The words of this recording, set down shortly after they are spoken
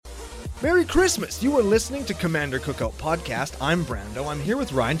Merry Christmas! You are listening to Commander Cookout Podcast. I'm Brando. I'm here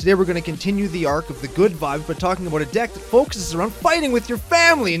with Ryan. Today we're going to continue the arc of the good vibes by talking about a deck that focuses around fighting with your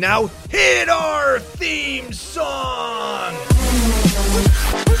family. Now, hit our theme song!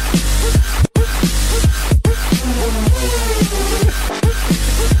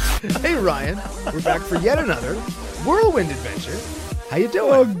 Hey Ryan, we're back for yet another whirlwind adventure. How you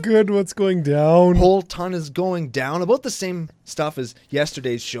doing? Oh, good. What's going down? Whole ton is going down. About the same stuff as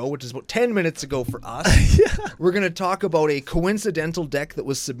yesterday's show, which is about 10 minutes ago for us. Yeah. We're going to talk about a coincidental deck that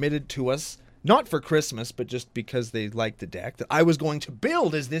was submitted to us, not for Christmas, but just because they liked the deck, that I was going to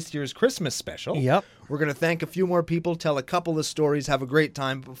build as this year's Christmas special. Yep. We're going to thank a few more people, tell a couple of stories, have a great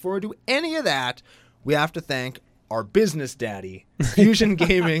time. But before we do any of that, we have to thank our business daddy,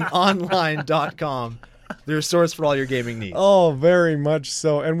 FusionGamingOnline.com. They're a source for all your gaming needs. Oh, very much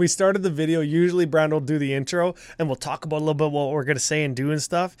so. And we started the video. Usually, Brandon will do the intro, and we'll talk about a little bit what we're going to say and do and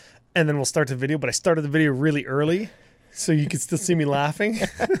stuff, and then we'll start the video. But I started the video really early, so you can still see me laughing. Yeah,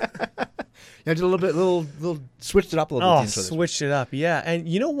 I did a little switched it up a little bit. Oh, switched it up, yeah. And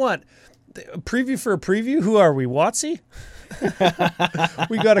you know what? A preview for a preview. Who are we, Watsy?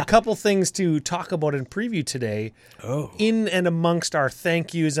 We got a couple things to talk about in preview today. Oh. In and amongst our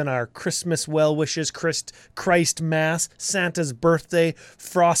thank yous and our Christmas well wishes, Christ Mass, Santa's birthday,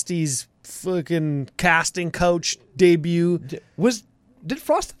 Frosty's fucking casting coach debut. Did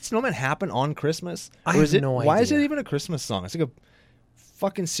Frosted Snowman happen on Christmas? I have no idea. Why is it even a Christmas song? It's like a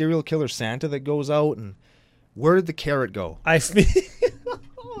fucking serial killer Santa that goes out, and where did the carrot go? I feel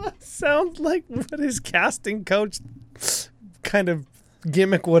that sounds like what his casting coach kind of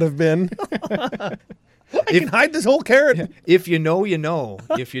gimmick would have been. I can hide this whole carrot. If you know, you know.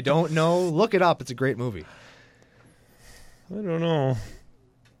 If you don't know, look it up. It's a great movie. I don't know.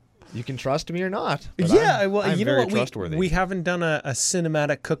 You can trust me or not. Yeah, I'm you know very what? trustworthy. We haven't done a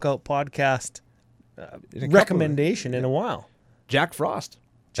cinematic cookout podcast In a couple recommendation in a while. Jack Frost.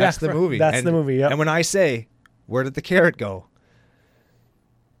 Jack That's the Fro- movie. that's the movie, yep. And when I say, where did the carrot go?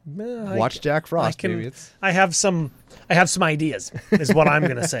 Watch Jack Frost, baby. I have some ideas, is what I'm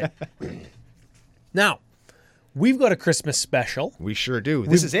going to say. Now, we've got a Christmas special. We sure do.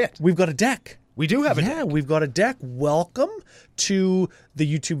 This is it. We've got a deck. We do have a Yeah, deck. we've got a deck. Welcome to the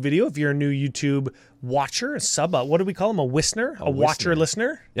YouTube video. If you're a new YouTube watcher, a sub, what do we call them? A listener? A watcher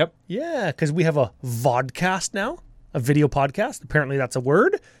listener? Yep. Yeah, because we have a vodcast now, a video podcast. Apparently that's a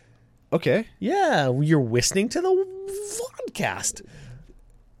word. Okay. Yeah, you're listening to the vodcast.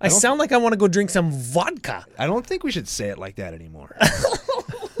 I sound like I want to go drink some vodka. I don't think we should say it like that anymore.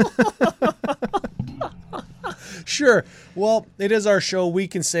 Sure. Well, it is our show. We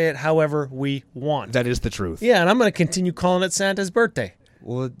can say it however we want. That is the truth. Yeah, and I'm going to continue calling it Santa's birthday.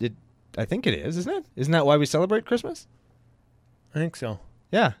 Well, I think it is, isn't it? Isn't that why we celebrate Christmas? I think so.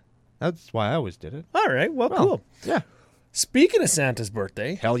 Yeah. That's why I always did it. All right. Well, cool. Yeah. Speaking of Santa's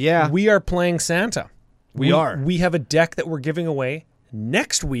birthday, Hell yeah. we are playing Santa. We are. We have a deck that we're giving away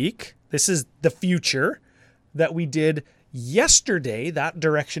next week. This is the future that we did yesterday. That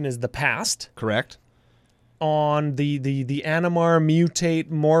direction is the past. Correct. On the Animar Mutate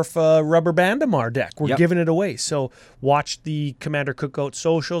Morpha Rubber Bandamar deck. We're giving it away. So watch the Commander Cookout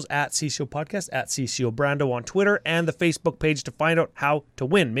socials at CCO Podcast, at CCO Brando on Twitter, and the Facebook page to find out how to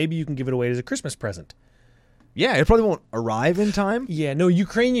win. Maybe you can give it away as a Christmas present. Yeah, it probably won't arrive in time. Yeah, no,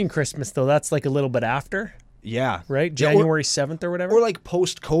 Ukrainian Christmas, though. That's like a little bit after, Yeah. right? Yeah, January 7th or whatever. Or like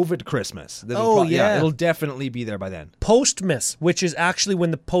post-COVID Christmas. Yeah. It'll definitely be there by then. Postmas, which is actually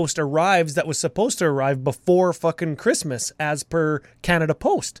when the post arrives that was supposed to arrive before fucking Christmas, as per Canada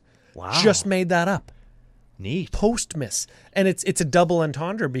Post. Wow. Just made that up. Neat. Postmas. And it's a double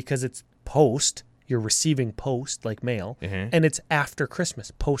entendre because it's post, you're receiving post like mail, and it's after Christmas,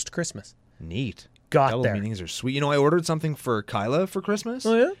 post-Christmas. Neat. Got Double there. meanings are sweet. You know, I ordered something for Kyla for Christmas.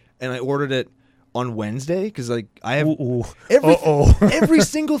 Oh, yeah? And I ordered it on Wednesday because, like, I have Ooh. every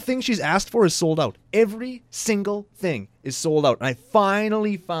single thing she's asked for is sold out. Every single thing is sold out. And I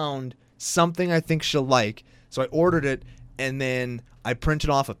finally found something I think she'll like. So I ordered it, and then I printed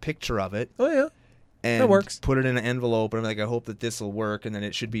off a picture of it. Oh, yeah. And That works. put it in an envelope, and I'm like, I hope that this will work, and then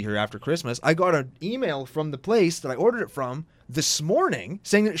it should be here after Christmas. I got an email from the place that I ordered it from this morning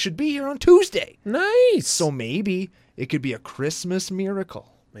saying that it should be here on Tuesday. Nice. So maybe it could be a Christmas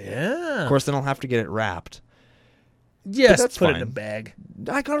miracle. yeah. Of course, then I'll have to get it wrapped. Yes, that's put it in fine. a bag.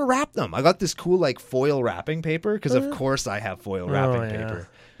 I gotta wrap them. I got this cool like foil wrapping paper because of course I have foil wrapping paper.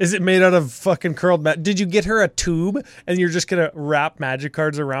 Is it made out of fucking curled Did you get her a tube and you're just going to wrap magic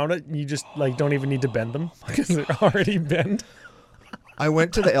cards around it and you just like don't even need to bend them because they're already bent? I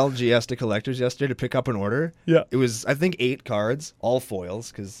went to the LGS to Collectors yesterday to pick up an order. Yeah. It was, I think, 8 cards, all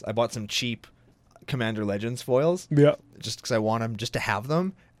foils, because I bought some cheap Commander Legends foils. Yeah. Just because I want them, just to have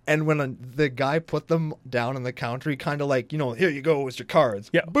them. And when the guy put them down on the counter, he kind of like, here you go, it's your cards.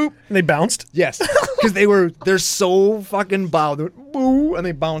 Yeah. Boop. And they bounced. Yes. Because they're so fucking bowed. They went, boo, and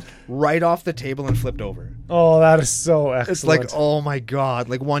they bounced right off the table and flipped over. Oh, that is so excellent. It's like, oh my God.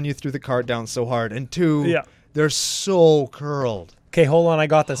 Like, one, you threw the card down so hard. And 2, Yeah. they're so curled. Okay, hold on. I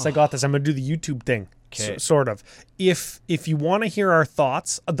got this. I'm going to do the YouTube thing. Okay. Sort of. If you want to hear our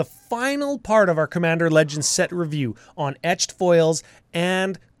thoughts, the final part of our Commander Legends set review on etched foils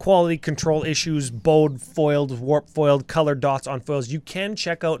and quality control issues, bowed foiled, warp foiled, colored dots on foils, you can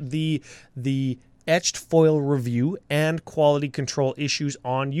check out the etched foil review and quality control issues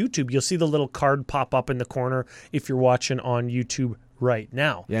on YouTube. You'll see the little card pop up in the corner if you're watching on YouTube right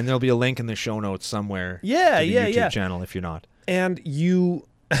now. Yeah, and there'll be a link in the show notes somewhere. Yeah, to the yeah, YouTube yeah. channel if you're not. And you,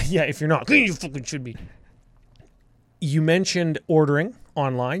 yeah, if you're not, you fucking should be. You mentioned ordering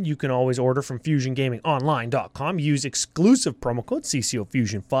online. You can always order from FusionGamingOnline.com. Use exclusive promo code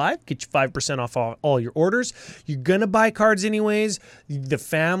CCOFusion5. Get you 5% off all your orders. You're going to buy cards anyways. The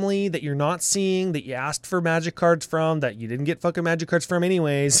family that you're not seeing, that you asked for Magic cards from, that you didn't get fucking Magic cards from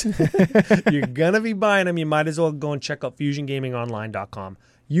anyways, you're going to be buying them. You might as well go and check out FusionGamingOnline.com.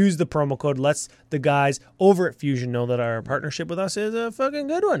 Use the promo code. Let's the guys over at Fusion know that our partnership with us is a fucking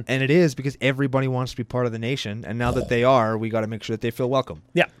good one. And it is, because everybody wants to be part of the nation. And now that they are, we got to make sure that they feel welcome.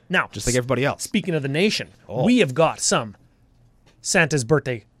 Yeah. Now, Just like everybody else. speaking of the nation, we have got some Santa's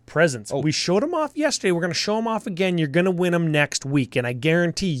birthday presents. We showed them off yesterday. We're going to show them off again. You're going to win them next week. And I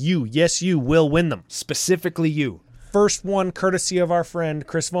guarantee you, yes, you will win them. Specifically you. First one, courtesy of our friend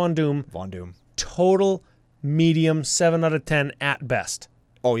Chris Von Doom. Von Doom. Total medium, 7 out of 10 at best.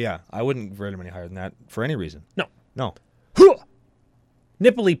 Oh, yeah. I wouldn't rate him any higher than that for any reason. No.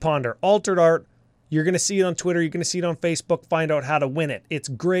 Nipply Ponder, altered art. You're going to see it on Twitter. You're going to see it on Facebook. Find out how to win it. It's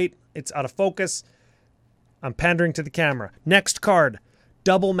great. It's out of focus. I'm pandering to the camera. Next card,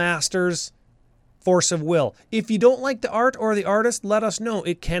 Double Masters, Force of Will. If you don't like the art or the artist, let us know.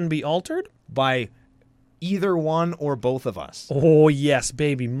 It can be altered. By either one or both of us. Oh, yes,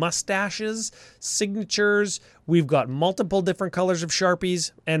 baby. Mustaches, signatures. We've got multiple different colors of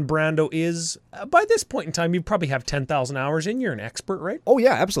Sharpies. And Brando is, by this point in time, you probably have 10,000 hours in. You're an expert, right? Oh,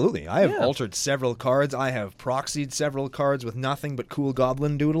 yeah, absolutely. I have altered several cards. I have proxied several cards with nothing but cool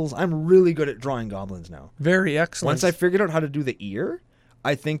goblin doodles. I'm really good at drawing goblins now. Very excellent. Once I figured out how to do the ear,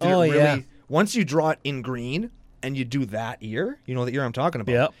 I think that it really... Once you draw it in green and you do that ear, you know the ear I'm talking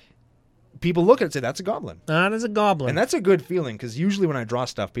about. Yep. People look at it and say, that's a goblin. That is a goblin. And that's a good feeling, because usually when I draw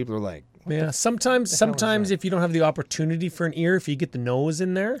stuff, people are like... Yeah, sometimes if you don't have the opportunity for an ear, if you get the nose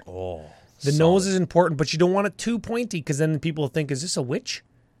in there, the nose is important, but you don't want it too pointy, because then people think, is this a witch?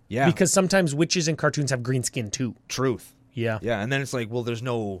 Yeah. Because sometimes witches in cartoons have green skin too. Truth. Yeah. Yeah, and then it's like, well, there's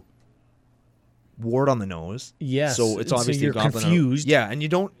no wart on the nose. Yes. So it's obviously you're a goblin. confused. Yeah, and you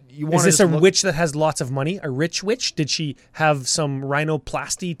want Is this a witch that has lots of money? A rich witch? Did she have some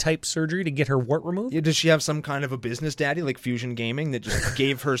rhinoplasty type surgery to get her wart removed? Yeah, does she have some kind of a business daddy like Fusion Gaming that just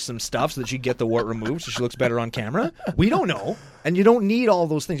gave her some stuff so that she'd get the wart removed so she looks better on camera? We don't know. And you don't need all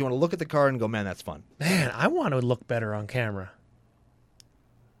those things. You want to look at the card and go, man, that's fun. Man, I want to look better on camera.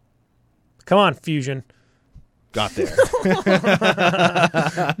 Come on, Fusion. Got there.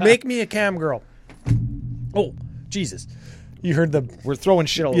 Make me a cam girl. Oh, Jesus. You heard the... We're throwing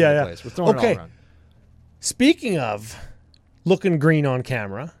shit all over the place. We're throwing it all around. Speaking of looking green on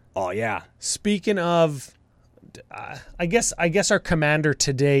camera. Oh, yeah. Speaking of... I guess our commander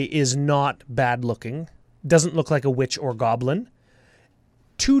today is not bad looking. Doesn't look like a witch or goblin.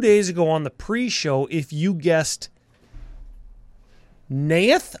 2 days ago on the pre-show, if you guessed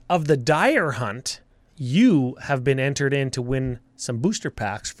Naeth of the Dire Hunt, you have been entered in to win some booster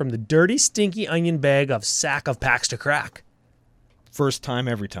packs from the Dirty Stinky Onion bag of Sack of Packs to Crack. First time,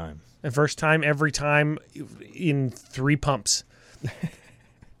 every time. And first time, every time in 3 pumps.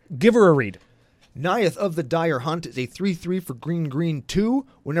 Give her a read. Naeth of the Dire Hunt is a 3/3 for green 2.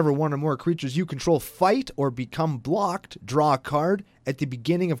 Whenever one or more creatures you control fight or become blocked, draw a card. At the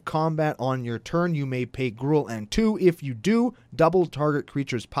beginning of combat on your turn, you may pay Gruul and 2. If you do, double target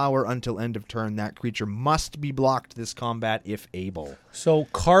creature's power until end of turn. That creature must be blocked this combat if able. So,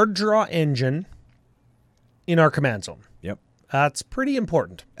 card draw engine in our command zone. Yep. That's pretty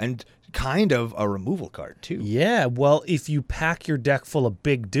important. And kind of a removal card, too. Yeah, well, if you pack your deck full of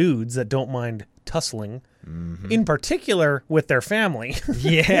big dudes that don't mind tussling, in particular with their family,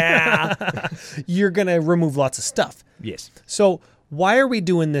 Yeah. you're going to remove lots of stuff. Yes. So why are we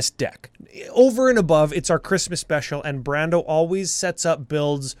doing this deck? Over and above, it's our Christmas special, and Brando always sets up,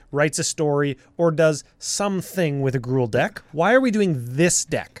 builds, writes a story, or does something with a Gruul deck. Why are we doing this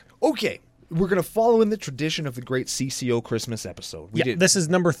deck? Okay, we're going to follow in the tradition of the great CCO Christmas episode. This is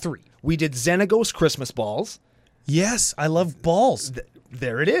number 3. We did Xenagos Christmas balls. Yes, I love balls.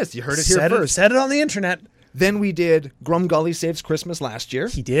 There it is. You heard it here first. Said it on the internet. Then we did Grumgully Saves Christmas last year.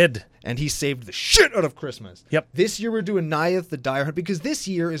 He did. And he saved the shit out of Christmas. Yep. This year we're doing Naiath the Dire Hunt because this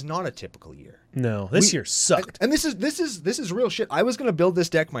year is not a typical year. No, this year sucked. And this is real shit. I was going to build this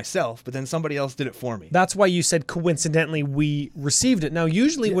deck myself, but then somebody else did it for me. That's why you said coincidentally we received it. Now,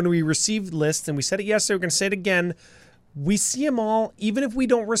 usually when we receive lists, and we said it yesterday, we're going to say it again, we see them all. Even if we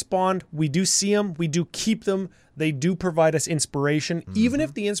don't respond, we do see them. We do keep them. They do provide us inspiration. Even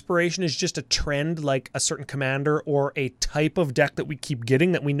if the inspiration is just a trend like a certain commander or a type of deck that we keep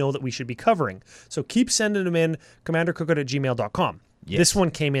getting that we know that we should be covering. So keep sending them in, commandercookout@gmail.com. Yes. This one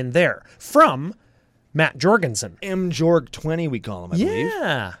came in there from Matt Jorgensen. MJorg20 we call him, I believe.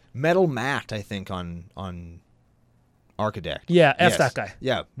 Yeah. Metal Matt, I think, on Archidect. Yeah, F that guy.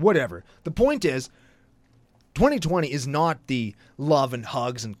 Yeah, whatever. The point is, 2020 is not the love and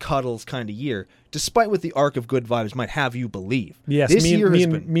hugs and cuddles kind of year, despite what the arc of good vibes might have you believe. Yes, this me year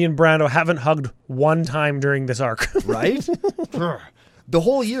and Brando haven't hugged one time during this arc. Right? The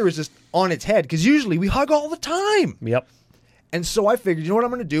whole year is just on its head, because usually we hug all the time. Yep. And so I figured, you know what I'm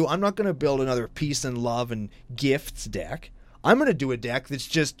going to do? I'm not going to build another peace and love and gifts deck. I'm going to do a deck that's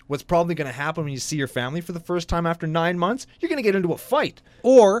just what's probably going to happen when you see your family for the first time after 9 months. You're going to get into a fight.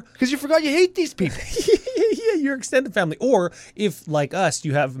 Or because you forgot you hate these people. Yeah, your extended family. Or if, like us,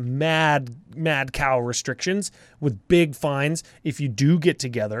 you have mad cow restrictions with big fines, if you do get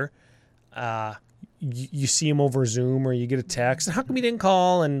together, you see them over Zoom or you get a text, how come you didn't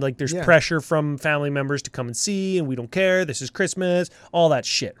call? And like there's pressure from family members to come and see, and we don't care. This is Christmas, all that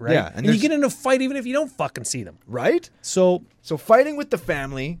shit, right? Yeah, and you get in a fight even if you don't fucking see them. Right? So fighting with the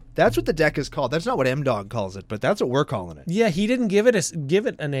family, that's what the deck is called. That's not what M-Dog calls it, but that's what we're calling it. Yeah, he didn't give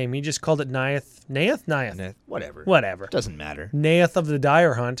it a name. He just called it Naiath? Whatever. Doesn't matter. Naiath of the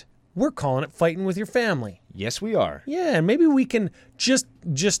Dire Hunt. We're calling it Fighting with Your Family. Yes, we are. Yeah, and maybe we can just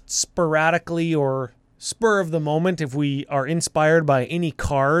sporadically or spur of the moment, if we are inspired by any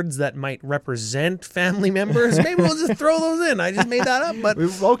cards that might represent family members, maybe we'll just throw those in. I just made that up, but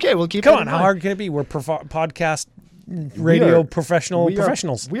okay, we'll keep. Come on, how hard can it be? We're podcast radio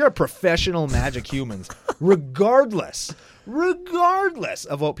professionals. We are professional magic humans, regardless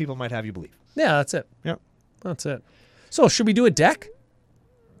of what people might have you believe. Yeah, that's it. Yeah, that's it. So, should we do a deck?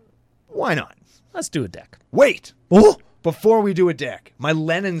 Why not? Let's do a deck. Wait. Oh! Before we do a deck, my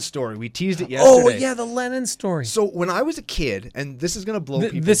Lennon story. We teased it yesterday. Oh, yeah, the Lennon story. So when I was a kid, and this is going to blow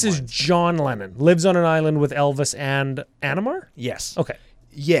people's This is minds. John Lennon. Lives on an island with Elvis and Animar? Yes. Okay.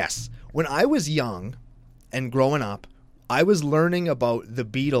 Yes. When I was young and growing up, I was learning about the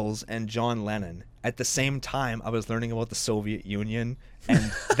Beatles and John Lennon. At the same time, I was learning about the Soviet Union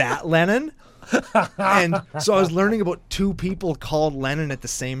and that Lennon. And so I was learning about two people called Lennon at the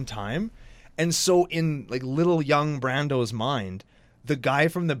same time. And so in like little young Brando's mind, the guy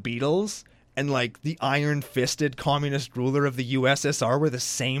from the Beatles and like the iron-fisted communist ruler of the USSR were the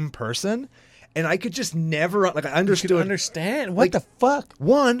same person. And I could just never, like, I understood. Understand? What the fuck?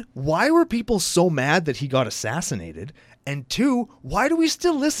 One, why were people so mad that he got assassinated? And two, why do we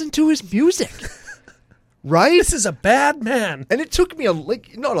still listen to his music? Right? This is a bad man. And it took me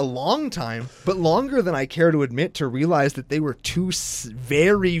not a long time, but longer than I care to admit to realize that they were two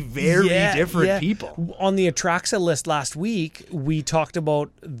very, very different people. On the Atraxa list last week, we talked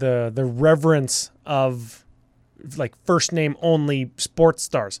about the reverence of like first name only sports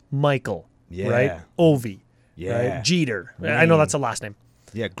stars. Michael, right? Ovi, right? Jeter. Wayne. I know that's a last name.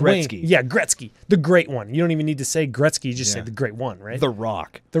 Yeah, Gretzky. Wayne. Yeah, Gretzky. The great one. You don't even need to say Gretzky. You just say the great one, right? The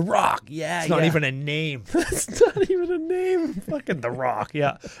Rock. The Rock. Yeah, It's not even a name. It's not even a name. Fucking The Rock.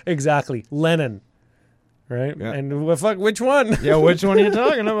 Yeah, exactly. Lennon. Right? Yeah. And which one? Yeah, which one are you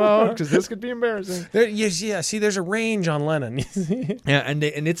talking about? Because this could be embarrassing. See, there's a range on Lennon. Yeah, and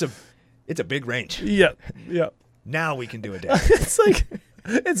it's a big range. Yeah. Now we can do a deck.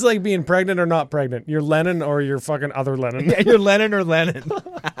 It's like being pregnant or not pregnant. You're Lennon or you're fucking other Lennon. Yeah, you're Lennon or Lennon.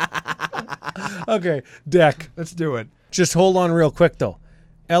 Okay, deck. Let's do it. Just hold on real quick, though.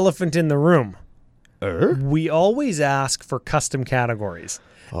 Elephant in the room. We always ask for custom categories.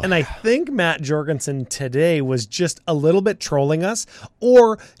 Oh. And I think Matt Jorgensen today was just a little bit trolling us,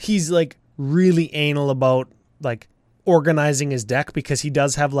 or he's like really anal about like organizing his deck, because he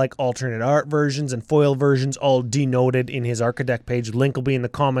does have like alternate art versions and foil versions all denoted in his Archidect page. Link will be in the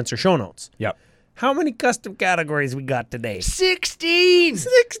comments or show notes. Yep. How many custom categories we got today? 16!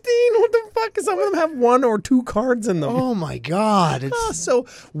 16? What the fuck? Some of them have 1 or 2 cards in them. Oh my god. It's So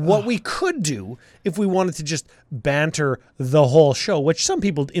what we could do if we wanted to just banter the whole show, which some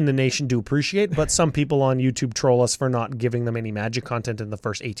people in the nation do appreciate, but some people on YouTube troll us for not giving them any Magic content in the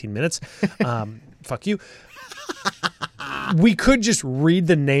first 18 minutes. Fuck you. We could just read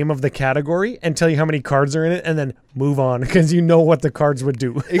the name of the category and tell you how many cards are in it and then move on because you know what the cards would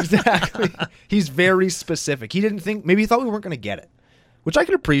do. exactly. He's very specific. He didn't think, maybe he thought we weren't going to get it, which I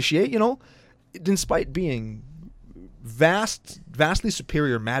can appreciate, despite being vastly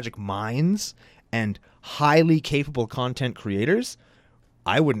superior Magic minds and highly capable content creators.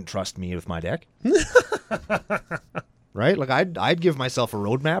 I wouldn't trust me with my deck. Right? Like, I'd give myself a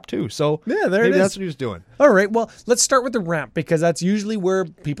roadmap, too. So yeah, there maybe it is. that's what he was doing. All right, well, let's start with the ramp because that's usually where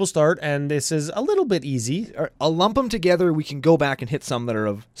people start, and this is a little bit easy. I'll lump them together. We can go back and hit some that are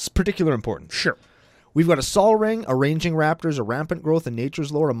of particular importance. Sure. We've got a Sol Ring, a Ranging Raptors, a Rampant Growth, a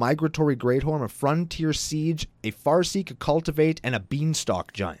Nature's Lore, a Migratory Greathorn, a Frontier Siege, a Farseek, a Cultivate, and a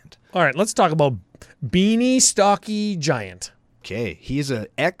Beanstalk Giant. All right, let's talk about Beanie Stocky Giant. Okay, he's a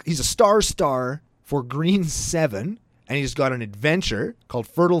star for green 7, and he's got an adventure called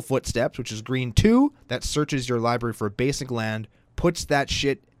Fertile Footsteps, which is green 2, that searches your library for a basic land, puts that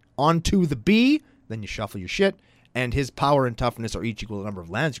shit onto the B, then you shuffle your shit, and his power and toughness are each equal to the number of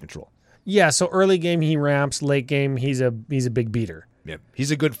lands you control. Yeah, so early game he ramps, late game he's a big beater. Yeah,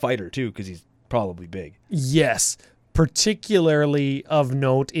 he's a good fighter too because he's probably big. Yes, particularly of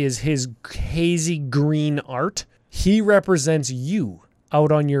note is his hazy green art. He represents you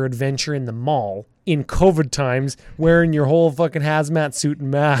out on your adventure in the mall in COVID times wearing your whole fucking hazmat suit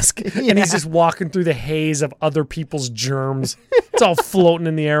and mask. And he's just walking through the haze of other people's germs. It's all floating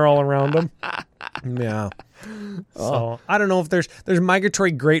in the air all around him. Yeah. So I don't know if there's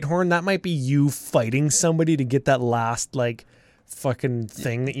Migratory Greathorn. That might be you fighting somebody to get that last fucking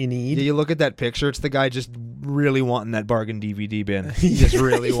thing that you need. Yeah, you look at that picture, it's the guy just really wanting that bargain DVD bin. He just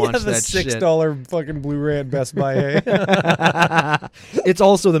really wants the that $6 fucking Blu-ray at Best Buy. Hey? It's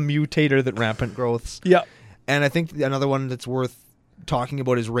also the mutator that Rampant Growths. Yep. And I think another one that's worth talking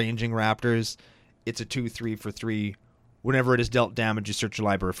about is Ranging Raptors. It's a 2/3 for 3. Whenever it is dealt damage, you search your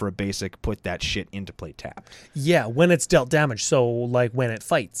library for a basic, put that shit into play tapped. Yeah, when it's dealt damage. So like when it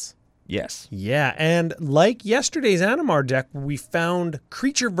fights. Yes. Yeah, and like yesterday's Animar deck, we found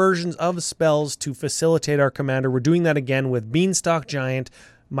creature versions of spells to facilitate our commander. We're doing that again with Beanstalk Giant,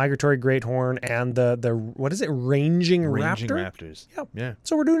 Migratory Greathorn, and the what is it, Ranging Raptor? Raptors. Yep. Yeah.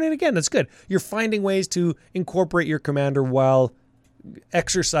 So we're doing it again. That's good. You're finding ways to incorporate your commander while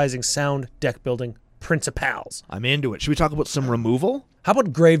exercising sound deck building principles. I'm into it. Should we talk about some removal? How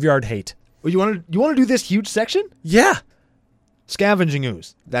about Graveyard Hate? Well, you want to do this huge section? Yeah. Scavenging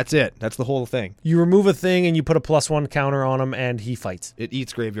Ooze. That's it. That's the whole thing. You remove a thing and you put a +1 counter on him and he fights. It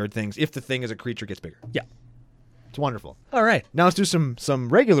eats graveyard things if the thing as a creature gets bigger. Yeah. It's wonderful. All right. Now let's do some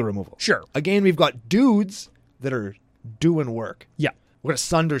regular removal. Sure. Again, we've got dudes that are doing work. Yeah. We've got a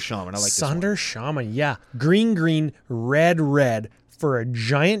Sunder Shaman. I like Sunder Shaman, yeah. Green, red for a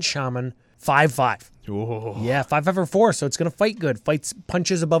giant shaman, 5/5. Ooh. Yeah, 5/5 or 4, so it's going to fight good. Fights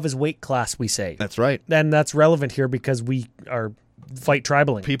punches above his weight class, we say. That's right. And that's relevant here because we are fight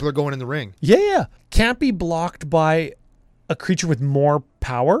tribaling. People are going in the ring. Yeah. Can't be blocked by a creature with more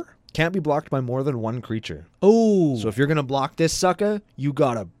power. Can't be blocked by more than one creature. Oh. So if you're going to block this sucker, you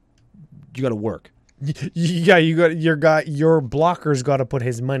gotta work. Yeah, your blocker's got to put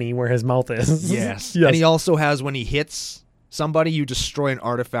his money where his mouth is. Yes. Yes. And he also has, when he hits somebody, you destroy an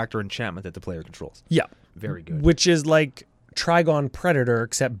artifact or enchantment that the player controls. Yeah. Very good. Which is like Trigon Predator,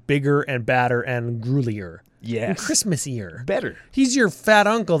 except bigger and badder and gruelier. Yes. And Christmasier. Better. He's your fat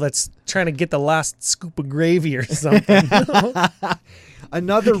uncle that's trying to get the last scoop of gravy or something.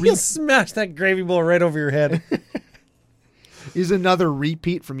 He'll smash that gravy bowl right over your head. Is another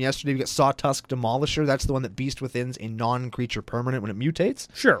repeat from yesterday. We got Sawtusk Demolisher. That's the one that Beast Within's a non-creature permanent when it mutates.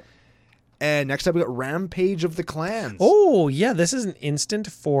 Sure. And next up we got Rampage of the Clans. Oh, yeah. This is an instant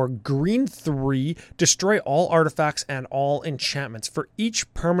for green 3. Destroy all artifacts and all enchantments. For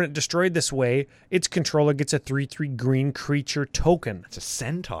each permanent destroyed this way, its controller gets a 3/3 green creature token. It's a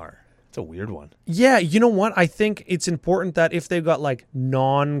Centaur. It's a weird one. Yeah, you know what? I think it's important that if they've got like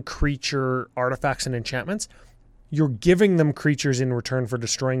non-creature artifacts and enchantments, you're giving them creatures in return for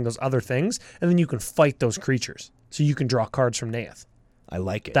destroying those other things, and then you can fight those creatures. So you can draw cards from Neath. I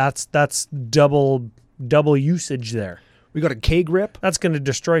like it. That's double usage there. We got a K-Grip. That's going to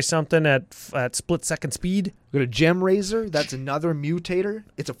destroy something at split second speed. We got a Gem Razor. That's another mutator.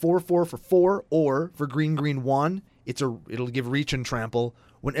 It's a 4/4 for 4, or for green 1, it'll give reach and trample.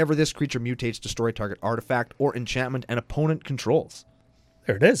 Whenever this creature mutates, destroy target artifact or enchantment an opponent controls.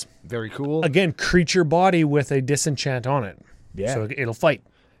 There it is. Very cool. Again, creature body with a disenchant on it. Yeah. So it'll fight.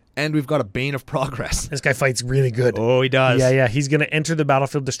 And we've got a Bane of Progress. This guy fights really good. Oh, he does. Yeah. He's going to enter the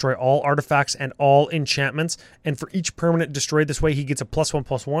battlefield, destroy all artifacts and all enchantments. And for each permanent destroyed this way, he gets a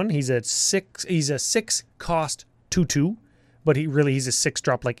 +1/+1. He's a 6 cost 2/2, but he's a 6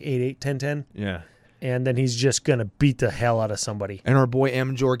 drop like 8/8, 10/10. Yeah. And then he's just going to beat the hell out of somebody. And our boy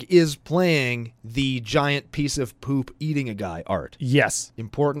Mjorg is playing the giant piece of poop eating a guy art. Yes.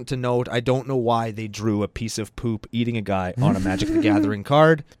 Important to note, I don't know why they drew a piece of poop eating a guy on a Magic the Gathering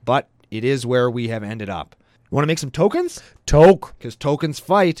card, but it is where we have ended up. You want to make some tokens? Toke. Because tokens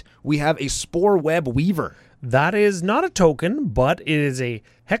fight, we have a Spore Web Weaver. That is not a token, but it is a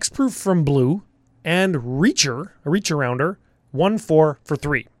hexproof from blue and a reach arounder, 1/4 for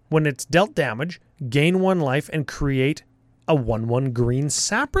 3. When it's dealt damage, gain 1 life and create a 1/1 green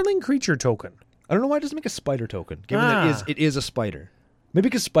Saproling creature token. I don't know why it doesn't make a spider token, given that it is a spider. Maybe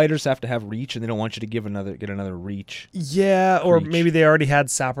because spiders have to have reach and they don't want you to get another reach. Yeah, or maybe they already had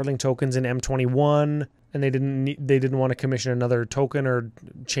Saproling tokens in M21 and they didn't want to commission another token or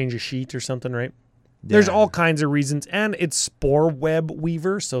change a sheet or something, right? Yeah. There's all kinds of reasons, and it's Spore Web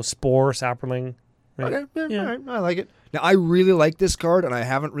Weaver, so Spore Saproling. Right? Okay, yeah. All right, I like it. Now, I really like this card, and I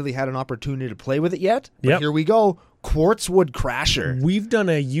haven't really had an opportunity to play with it yet. But here we go. Quartzwood Crasher. We've done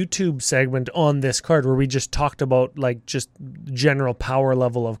a YouTube segment on this card where we just talked about like just general power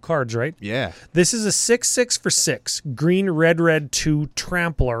level of cards, right? Yeah. This is a 6/6 for 6. Green, red, 2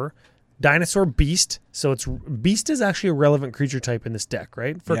 Trampler. Dinosaur Beast. So Beast is actually a relevant creature type in this deck,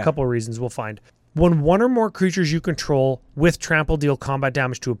 right? For a couple of reasons we'll find. When one or more creatures you control with trample deal combat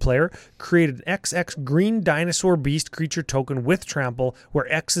damage to a player, create an XX green dinosaur beast creature token with trample,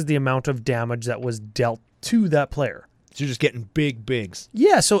 where X is the amount of damage that was dealt to that player. So you're just getting big bigs.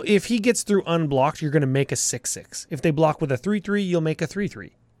 Yeah, so if he gets through unblocked, you're going to make a 6/6. If they block with a 3/3, you'll make a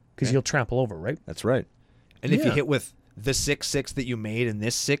 3/3 because you'll trample over, right? That's right. And if you hit with the 6/6 that you made in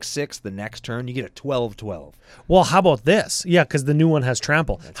this 6/6, the next turn, you get a 12/12. Well, how about this? Yeah, because the new one has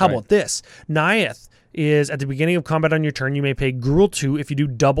trample. How about this? Naiath is at the beginning of combat on your turn, you may pay Gruul 2 if you do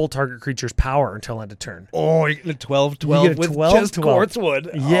double target creature's power until end of turn. Oh, you get a 12/12 with just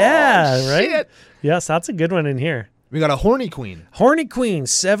Quartzwood. Yeah, right? Shit. Yes, that's a good one in here. We got a Horny Queen. Horny Queen,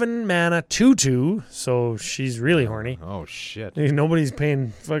 7 mana, 2/2. So she's really horny. Oh, shit. Nobody's paying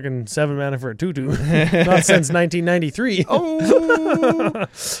fucking 7 mana for a 2/2. Not since 1993. Oh!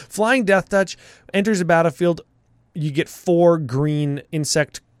 Flying Death Touch enters the battlefield. You get 4 green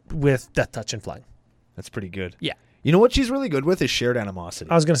insect with Death Touch and flying. That's pretty good. Yeah. You know what she's really good with is Shared Animosity.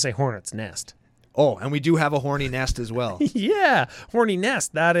 I was going to say Hornet's Nest. Oh, and we do have a Horny Nest as well. Yeah, Horny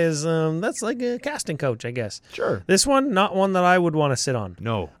Nest. That is, that's like a casting couch, I guess. Sure. This one, not one that I would want to sit on.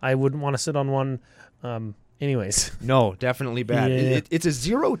 No. I wouldn't want to sit on one anyways. No, definitely bad. Yeah. It's a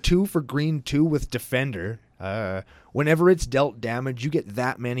 0/2 for green 2 with Defender. Whenever it's dealt damage, you get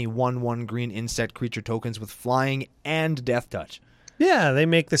that many 1/1 green insect creature tokens with flying and Death Touch. Yeah, they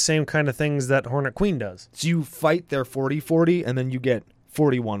make the same kind of things that Hornet Queen does. So you fight their 40/40, and then you get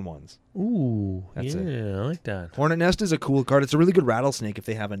 41/1s. Ooh, That's yeah, it. I like that. Hornet Nest is a cool card. It's a really good rattlesnake if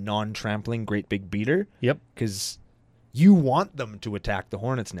they have a non-trampling Great Big Beater. Yep. Because you want them to attack the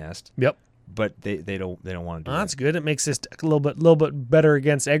Hornet's Nest. Yep. But they don't want to do That's good. It makes this a little bit better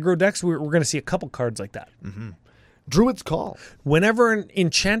against aggro decks. We're going to see a couple cards like that. Mm-hmm. Druid's Call. Whenever an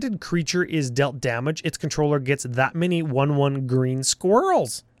enchanted creature is dealt damage, its controller gets that many 1/1 green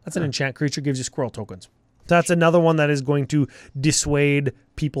squirrels. That's an enchant creature, gives you squirrel tokens. That's another one that is going to dissuade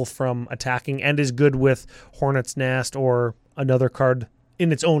people from attacking and is good with Hornet's Nest or another card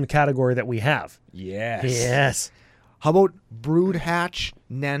in its own category that we have. Yes. Yes. How about Broodhatch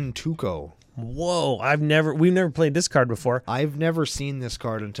Nantuko? Whoa, we've never played this card before. I've never seen this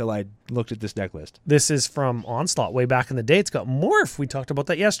card until I looked at this deck list. This is from Onslaught way back in the day. It's got Morph. We talked about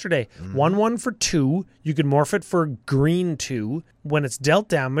that yesterday. 1/1 for 2. You can morph it for green 2. When it's dealt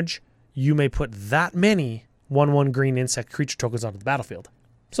damage, you may put that many 1/1 green insect creature tokens onto the battlefield.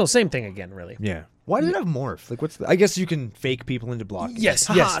 So same thing again, really. Yeah. Why did it have Morph? Like, I guess you can fake people into blocking. Yes,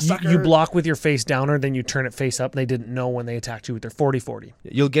 Like, yes. You block with your face downer, then you turn it face up, and they didn't know when they attacked you with their 40/40.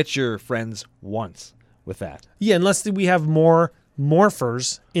 You'll get your friends once with that. Yeah, unless we have more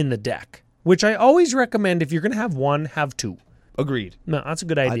morphers in the deck, which I always recommend if you're going to have one, have 2. Agreed. No, that's a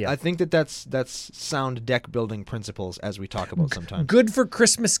good idea. I think that's sound deck building principles as we talk about sometimes. Good for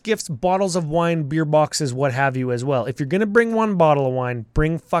Christmas gifts, bottles of wine, beer boxes, what have you as well. If you're going to bring 1 bottle of wine,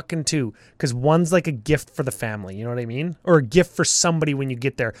 bring fucking 2. Because one's like a gift for the family, you know what I mean? Or a gift for somebody when you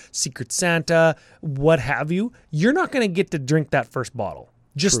get there. Secret Santa, what have you. You're not going to get to drink that first bottle.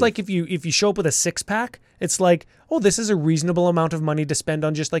 Just True. like if you show up with a 6-pack, it's like, oh, this is a reasonable amount of money to spend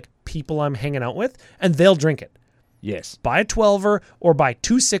on just like people I'm hanging out with, and they'll drink it. Yes. Buy a 12er or buy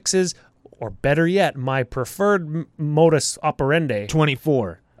 2 6s, or better yet, my preferred modus operandi,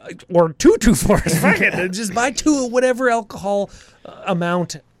 24. or 2 2-4s. Fuck it. Just buy 2 whatever alcohol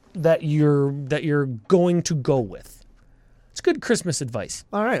amount that you're going to go with. It's good Christmas advice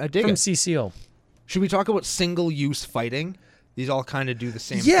All right, I dig from it. CCO. Should we talk about single-use fighting? These all kind of do the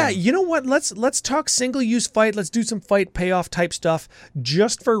same Yeah, thing. you know what? Let's talk single-use fight. Let's do some fight payoff type stuff.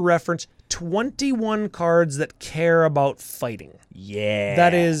 Just for reference, 21 cards that care about fighting. Yeah.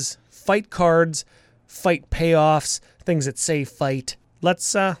 That is fight cards, fight payoffs, things that say fight.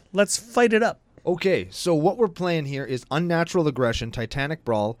 Let's fight it up. Okay, so what we're playing here is Unnatural Aggression, Titanic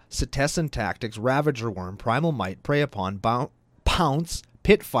Brawl, Cetizen Tactics, Ravager Worm, Primal Might, Prey Upon, Pounce,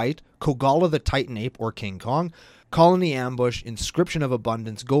 Pit Fight, Kogala the Titan Ape or King Kong, Colony Ambush, Inscription of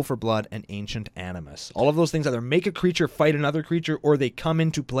Abundance, Go for Blood, and Ancient Animus. All of those things either make a creature fight another creature, or they come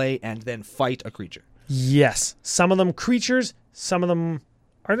into play and then fight a creature. Yes, some of them creatures, some of them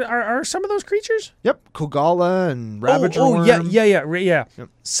are some of those creatures? Yep, Kogala and Ravager Worm. Yeah.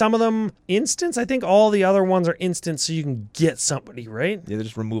 Some of them instants. I think all the other ones are instants, so you can get somebody, right? Yeah, they're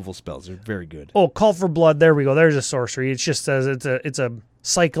just removal spells. They're very good. Oh, Call for Blood. There we go. There's a sorcery. It just says it's a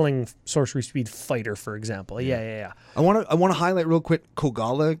cycling sorcery speed fighter, for example. Yeah. I want to highlight real quick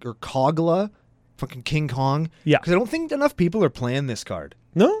Kogala or Kogla, fucking King Kong. Yeah. Because I don't think enough people are playing this card.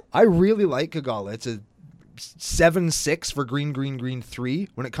 No? I really like Kogala. It's a 7/6 for green 3.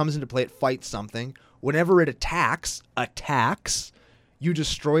 When it comes into play, it fights something. Whenever it attacks, you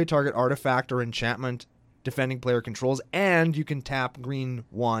destroy target artifact or enchantment defending player controls, and you can tap green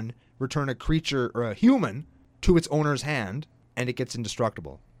 1, return a creature or a human to its owner's hand, and it gets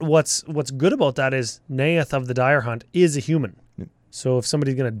indestructible. What's good about that is Neath of the Dire Hunt is a human. So if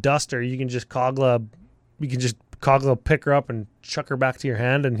somebody's gonna dust her, you can just Kogla pick her up and chuck her back to your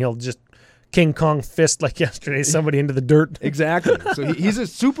hand, and he'll just King Kong fist like yesterday somebody into the dirt. Exactly. So he's a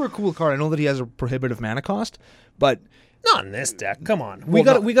super cool card. I know that he has a prohibitive mana cost, but Not in this deck. Come on.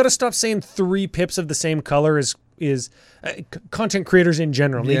 Well, We got to stop saying 3 pips of the same color is content creators in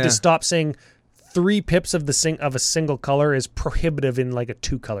general need Yeah. to stop saying 3 pips of a single color is prohibitive in like a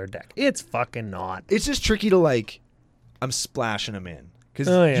 2-color deck. It's fucking not. it's just tricky to I'm splashing them in. Because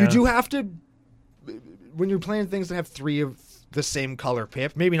Oh, yeah. you do have to, when you're playing things that have 3 of the same color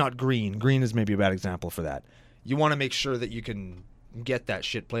pip, maybe not green. Green is maybe a bad example for that. You want to make sure that you can get that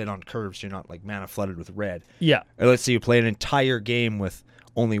shit played on curves so you're not mana flooded with red. Yeah. Or let's say you play an entire game with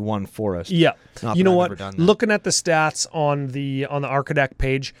only 1 forest. Yeah. Not You that know I've what? ever done that. Looking at the stats on the Arcadeck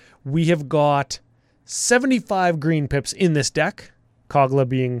page, we have got 75 green pips in this deck, Kogla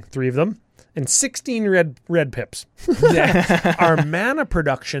being 3 of them, and 16 red pips. Our mana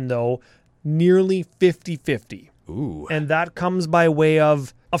production, though, nearly 50-50. Ooh. And that comes by way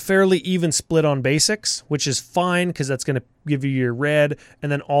of a fairly even split on basics, which is fine because that's going to give you your red. And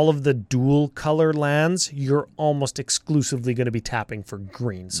then all of the dual color lands, you're almost exclusively going to be tapping for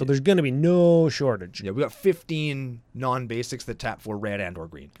green. So there's going to be no shortage. Yeah, we got 15 non-basics that tap for red and or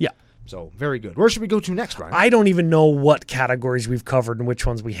green. Yeah. So, very good. Where should we go to next, Ryan? I don't even know what categories we've covered and which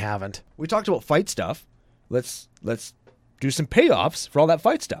ones we haven't. We talked about fight stuff. Let's do some payoffs for all that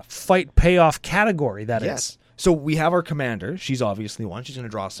fight stuff. Fight payoff category, that is. Yes. So we have our commander. She's obviously one. She's going to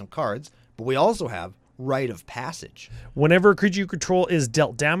draw some cards. But we also have Rite of Passage. Whenever a creature you control is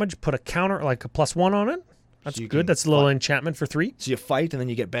dealt damage, put a counter, like a +1 on it. That's So you good. can That's a little fight. enchantment for 3. So you fight, and then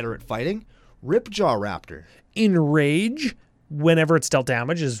you get better at fighting. Ripjaw Raptor. Enrage, whenever it's dealt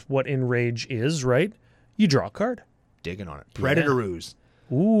damage, is what Enrage is, right? You draw a card. Digging on it. Predator Ooze.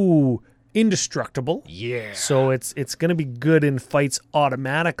 Ooh, indestructible. Yeah. So it's going to be good in fights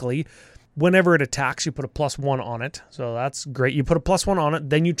automatically. Whenever it attacks, you put a +1 on it. So that's great. You put a +1 on it,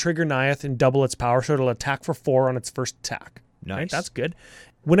 then you trigger Naiath and double its power, so it'll attack for 4 on its first attack. Nice. Right? That's good.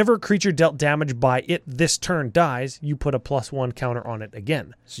 Whenever a creature dealt damage by it this turn dies, you put a +1 counter on it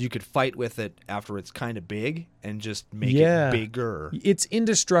again. So you could fight with it after it's kind of big and just make Yeah. it bigger. It's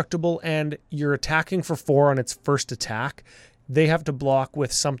indestructible, and you're attacking for 4 on its first attack. They have to block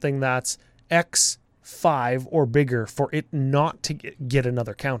with something that's X5 or bigger for it not to get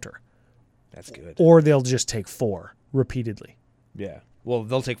another counter. That's good. Or they'll just take 4 repeatedly. Yeah. Well,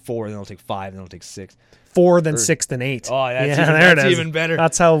 they'll take 4, then they'll take 5, then they'll take 6. 4, then 6, then 8. Oh, that's yeah, even- there that's it is. even better.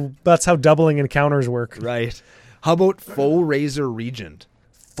 That's how doubling encounters work. Right. How about Foe Razor Regent?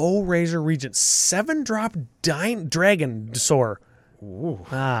 Foe Razor Regent, 7-drop Dragon Soar. Ooh.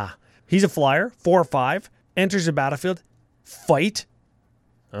 He's a flyer, 4/5, enters the battlefield, fight.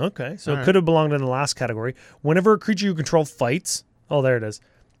 Okay, so it could have belonged in the last category. Whenever a creature you control fights, Oh, there it is.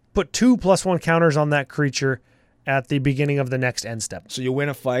 Put 2 +1 counters on that creature at the beginning of the next end step. So you win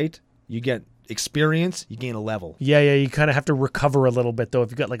a fight, you get experience, you gain a level. Yeah, you kind of have to recover a little bit, though,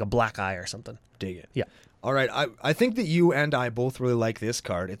 if you got like a black eye or something. Dig it. Yeah. All right, I think that you and I both really like this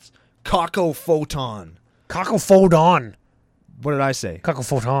card. It's Cacophoton. Cacophodon. What did I say?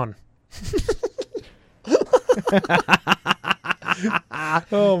 Cacophoton.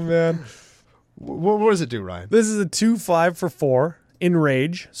 Oh, man. What does it do, Ryan? This is a 2/5 for 4.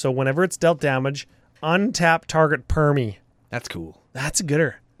 Enrage, so whenever it's dealt damage, untap target permy. That's cool. That's a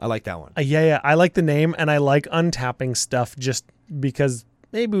gooder. I like that one. Yeah, I like the name, and I like untapping stuff just because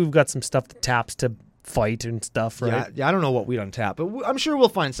maybe we've got some stuff that taps to fight and stuff, right? Yeah, I don't know what we'd untap, but I'm sure we'll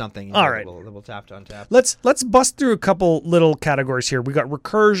find something. All right. That we'll tap to untap. Let's bust through a couple little categories here. We got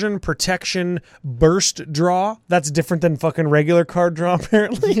recursion, protection, burst draw. That's different than fucking regular card draw,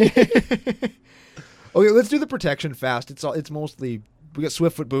 apparently. Okay, let's do the protection fast. It's mostly, we got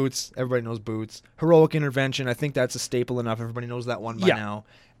Swiftfoot Boots. Everybody knows Boots. Heroic Intervention. I think that's a staple enough. Everybody knows that one by now.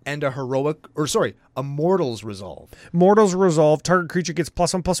 And a Mortal's Resolve. Mortal's Resolve. Target creature gets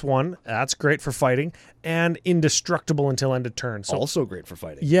 +1/+1. That's great for fighting. And indestructible until end of turn. So also great for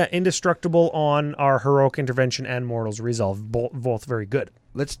fighting. yeah, indestructible on our Heroic Intervention and Mortal's Resolve. Both very good.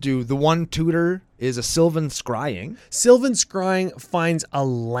 Let's do the one tutor is a Sylvan Scrying. Sylvan Scrying finds a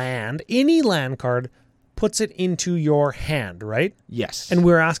land, any land card, puts it into your hand, right? Yes. And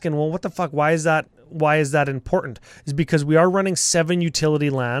we're asking, well, what the fuck? Why is that important? Is because we are running 7 utility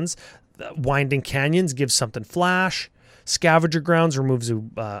lands. Winding Canyons gives something flash. Scavenger Grounds removes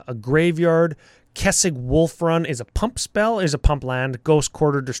a graveyard. Kessig Wolf Run is a pump spell, is a pump land. Ghost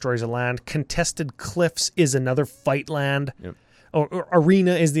Quarter destroys a land. Contested Cliffs is another fight land. Yep. Or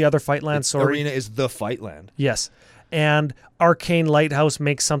Arena is the other fight land, sorry. Arena is the fight land. Yes. And Arcane Lighthouse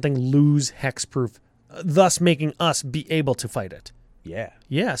makes something lose hexproof, thus making us be able to fight it. Yeah.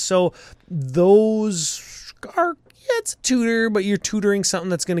 Yeah, so those are, it's a tutor, but you're tutoring something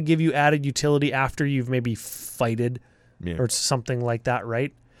that's going to give you added utility after you've maybe fighted or something like that,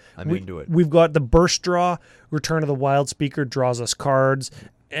 right? I'm into it. We've got the burst draw, Return of the Wild Speaker draws us cards,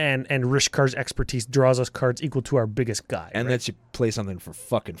 and Rishkar's expertise draws us cards equal to our biggest guy. And right? lets you play something for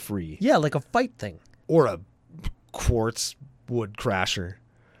fucking free. Yeah, like a fight thing. Or a Quartz Wood Crasher.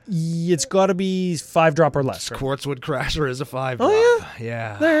 It's got to be 5-drop or less. Right? Quartz Wood Crasher is a 5-drop. Oh, yeah?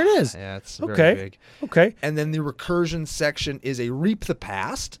 Yeah. There it is. Yeah, it's Okay. very big. Okay. And then the recursion section is a Reap the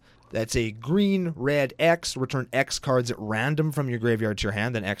Past. That's a green, red, X. Return X cards at random from your graveyard to your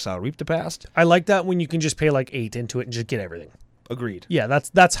hand, then exile Reap the Past. I like that when you can just pay like 8 into it and just get everything. Agreed. Yeah,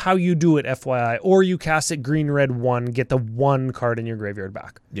 that's how you do it, FYI. Or you cast it green, red, 1, get the 1 card in your graveyard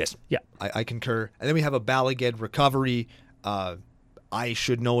back. Yes. Yeah. I concur. And then we have a Balaged Recovery. I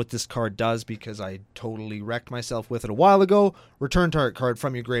should know what this card does because I totally wrecked myself with it a while ago. Return target card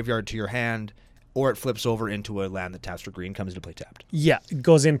from your graveyard to your hand, or it flips over into a land that taps for green, comes into play tapped. Yeah, it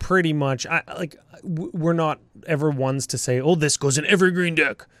goes in pretty much. We're not ever ones to say, oh, this goes in every green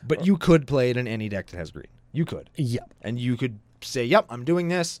deck. But you could play it in any deck that has green. You could. Yeah. And you could say, yep, I'm doing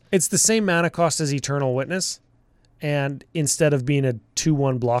this. It's the same mana cost as Eternal Witness, and instead of being a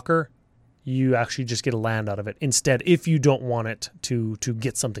 2/1 blocker, you actually just get a land out of it instead if you don't want it to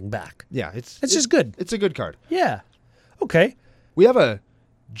get something back. Yeah, It's just good. It's a good card. Yeah. Okay. We have a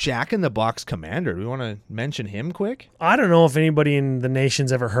Jack in the Box Commander. Do we want to mention him quick? I don't know if anybody in the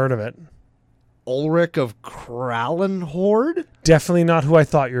nation's ever heard of it. Ulrich of Krallenhorde? Definitely not who I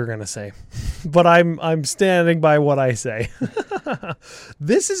thought you were going to say. But I'm standing by what I say.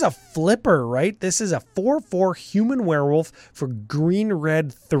 This is a flipper, right? This is a 4/4 human werewolf for green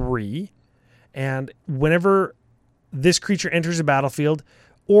red 3. And whenever this creature enters a battlefield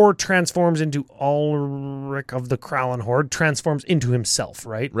or transforms into Ulrich of the Krallenhorde, transforms into himself,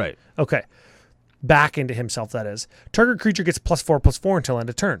 right? Right. Okay. Back into himself, that is. Target creature gets +4/+4 until end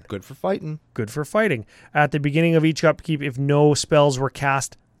of turn. Good for fighting. Good for fighting. At the beginning of each upkeep, if no spells were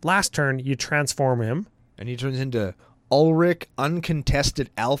cast last turn, you transform him. And he turns into Ulrich Uncontested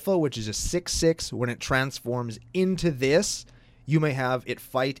Alpha, which is a 6/6. When it transforms into this, you may have it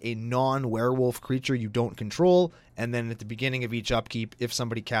fight a non-werewolf creature you don't control, and then at the beginning of each upkeep, if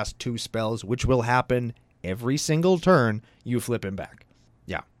somebody casts 2 spells, which will happen every single turn, you flip him back.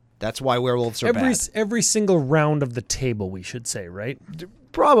 Yeah, that's why werewolves are bad. Every single round of the table, we should say, right?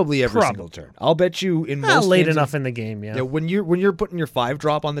 Probably every single turn. I'll bet you in most late games enough in the game, yeah. Yeah, when you're putting your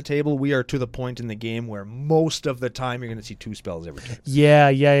 5-drop on the table, we are to the point in the game where most of the time you're going to see 2 spells every turn.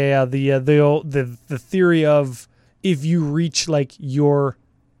 Yeah. The theory of if you reach like your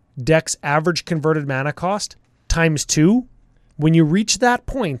deck's average converted mana cost times 2, when you reach that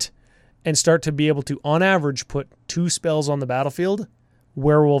point, and start to be able to, on average, put 2 spells on the battlefield,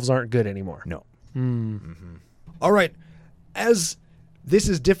 werewolves aren't good anymore. No. All right. As this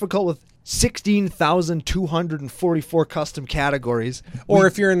is difficult with 16,244 custom categories. Or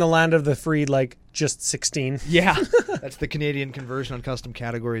if you're in the land of the free, like just 16. Yeah. That's the Canadian conversion on custom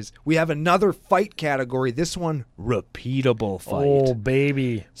categories. We have another fight category. This one, repeatable fight. Oh,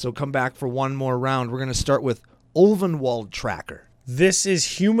 baby. So come back for one more round. We're going to start with Ulvenwald Tracker. This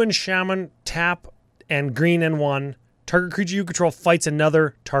is human shaman, tap, and green and 1. Target creature you control fights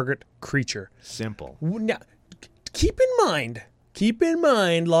another target creature. Simple. Now, keep in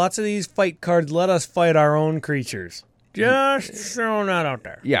mind, lots of these fight cards let us fight our own creatures. Just throwing that out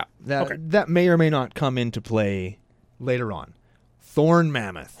there. Yeah, that may or may not come into play later on. Thorn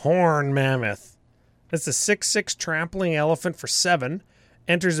Mammoth. Horn Mammoth. That's a 6/6 trampling elephant for 7.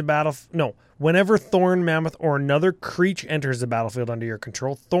 Enters the battlefield. Whenever Thorn Mammoth or another creature enters the battlefield under your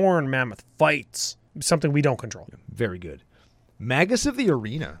control, Thorn Mammoth fights. Something we don't control. Very good. Magus of the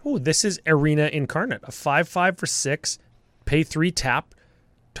Arena. Oh, this is Arena Incarnate. A 5/5 for 6. Pay 3 tap.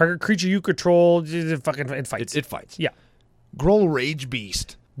 Target creature you control, it fights. It fights. Yeah. Groll Rage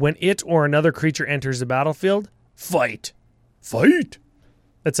Beast. When it or another creature enters the battlefield, fight. Fight.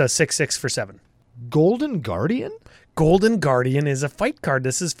 That's a 6/6 for 7. Golden Guardian? Golden Guardian is a fight card.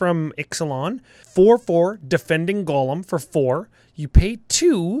 This is from Ixalan. 4/4 Defending Golem for 4. You pay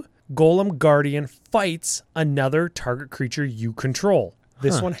 2. Golem Guardian fights another target creature you control.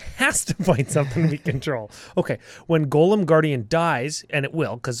 This one has to fight something we control. Okay, when Golem Guardian dies, and it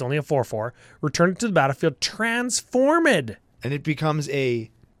will, because it's only a 4/4, return it to the battlefield transformed. And it becomes is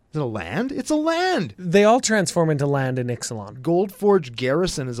it a land? It's a land! They all transform into land in Ixalan. Goldforge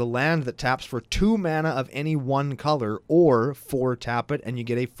Garrison is a land that taps for 2 mana of any one color, or 4 tap it, and you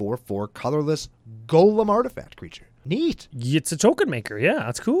get a 4/4 colorless Golem artifact creature. Neat. It's a token maker. Yeah,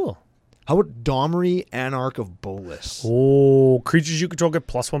 that's cool. How about Domri, Anarch of Bolas? Oh, creatures you control get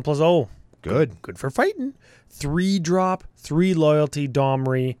 +1/+0. Good. Good for fighting. 3-drop, 3 loyalty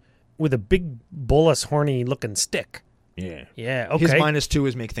Domri with a big Bolas horny looking stick. Yeah. Yeah, okay. His -2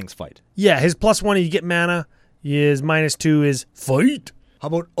 is make things fight. Yeah, his +1 you get mana. His -2 is fight. How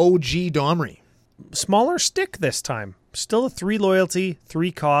about OG Domri? Smaller stick this time. Still a 3 loyalty,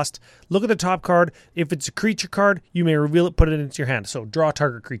 3 cost. Look at the top card. If it's a creature card, you may reveal it, put it into your hand. So draw a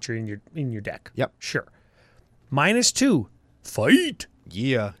target creature in your deck. Yep. Sure. -2, fight.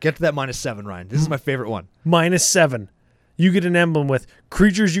 Yeah. Get to that -7, Ryan. This is my favorite one. -7. You get an emblem with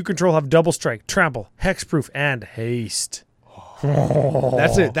creatures you control have double strike, trample, hexproof, and haste. Oh.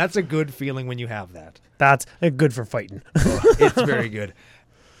 That's it. That's a good feeling when you have that. That's good for fighting. It's very good.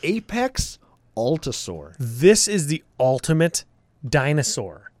 Apex Altasaur. This is the ultimate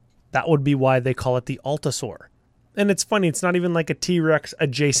dinosaur. That would be why they call it the Altasaur. And it's funny, it's not even like a T-Rex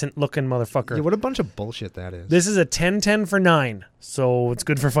adjacent looking motherfucker. Yeah, what a bunch of bullshit that is. This is a 10/10 for 9, so it's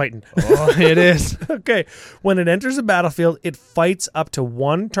good for fighting. Oh, it is. Okay, when it enters the battlefield, it fights up to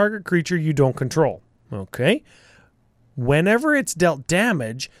 1 target creature you don't control. Okay? Whenever it's dealt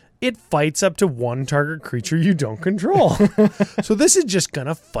damage, it fights up to 1 target creature you don't control. So this is just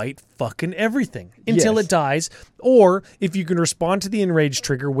gonna fight fucking everything until Yes. it dies. Or if you can respond to the enrage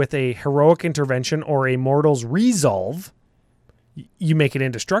trigger with a heroic intervention or a mortal's resolve, you make it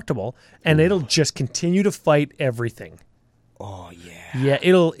indestructible, and it'll just continue to fight everything. Oh, yeah.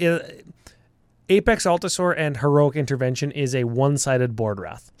 Yeah, Apex Altasaur and heroic intervention is a one-sided board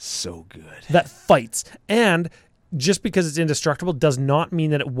wrath So good. that fights, and just because it's indestructible does not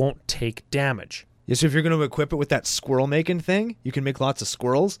mean that it won't take damage. Yeah, so if you're going to equip it with that squirrel making thing, you can make lots of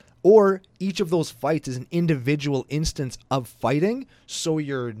squirrels. Or each of those fights is an individual instance of fighting. So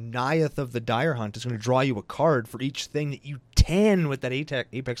your Naiath of the Dire Hunt is going to draw you a card for each thing that you tan with that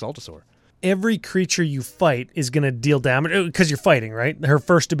Apex Altasaur. Every creature you fight is going to deal damage because you're fighting, right? Her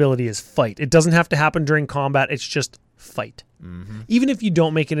first ability is fight. It doesn't have to happen during combat. It's just fight. Mm-hmm. Even if you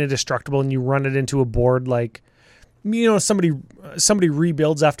don't make it indestructible and you run it into a board like, you know, somebody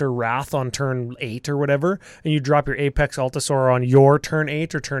rebuilds after Wrath on turn 8 or whatever, and you drop your Apex Altasaur on your turn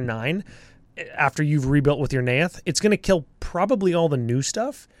 8 or turn 9 after you've rebuilt with your Naiath, it's going to kill probably all the new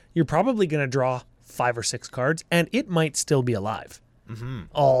stuff. You're probably going to draw 5 or 6 cards, and it might still be alive. Mm-hmm.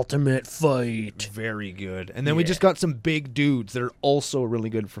 Ultimate fight. Very good. And then we just got some big dudes that are also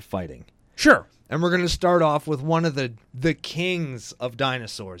really good for fighting. Sure. And we're going to start off with one of the kings of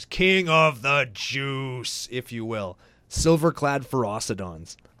dinosaurs. King of the juice, if you will. Silverclad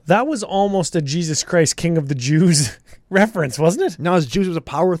Ferocidons. That was almost a Jesus Christ King of the Jews reference, wasn't it? No, his juice was a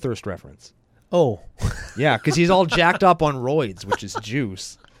Power Thirst reference. Oh. Yeah, because he's all jacked up on roids, which is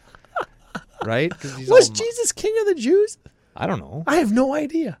juice. Right? Was Jesus King of the Jews? I don't know. I have no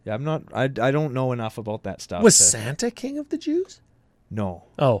idea. Yeah, I'm not. I don't know enough about that stuff. Was Santa king of the Jews? No.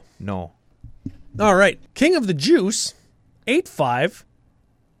 Oh. No. All right. King of the Juice, 8/5.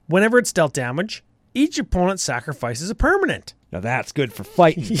 Whenever it's dealt damage, each opponent sacrifices a permanent. Now that's good for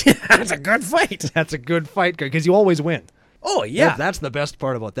fighting. Yeah, that's a good fight. That's a good fight because you always win. Oh, yeah. That's the best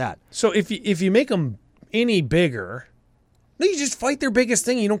part about that. So if you make them any bigger, no, you just fight their biggest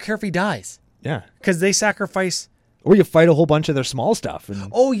thing. You don't care if he dies. Yeah. Because they sacrifice. Or you fight a whole bunch of their small stuff. And,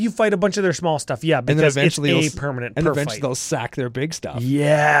 Oh, you fight a bunch of their small stuff. Yeah, and then because eventually it's a permanent and per eventually fight. they'll sack their big stuff.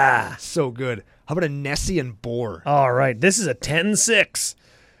 Yeah. So good. How about a Nessian boar? All right. This is a 10-6.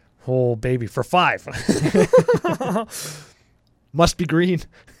 Oh, baby, for 5. Must be green.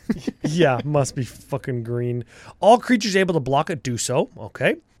 Yeah, must be fucking green. All creatures able to block it do so.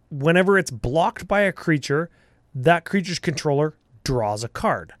 Okay. Whenever it's blocked by a creature, that creature's controller draws a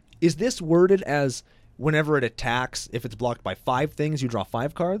card. Is this worded as whenever it attacks, if it's blocked by 5 things, you draw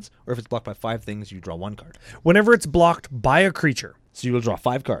 5 cards? Or if it's blocked by 5 things, you draw 1 card? Whenever it's blocked by a creature. So you will draw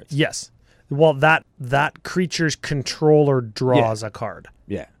 5 cards? Yes. Well, that creature's controller draws a card.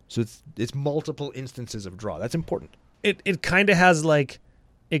 Yeah. So it's multiple instances of draw. That's important. It kind of has like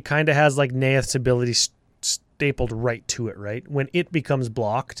Neath's ability stapled right to it, right? When it becomes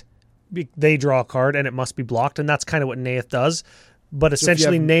blocked, they draw a card and it must be blocked, and that's kind of what Neath does. But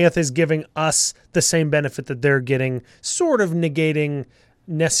essentially, Neath is giving us the same benefit that they're getting, sort of negating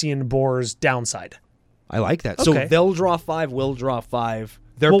Nessian Boar's downside. I like that. Okay. So they'll draw 5, we'll draw 5.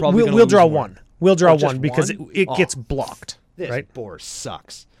 We'll draw 1. We'll draw 1 because it Oh, gets blocked, This right? boar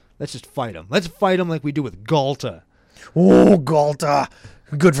sucks. Let's just fight him. Let's fight him like we do with Galta. Oh, Galta.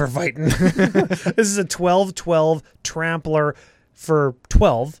 Good for fighting. This is a 12/12 trampler for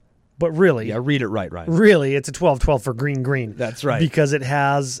 12, but really, Yeah, read it right, Ryan. really, it's a 12/12 for green. That's right. Because it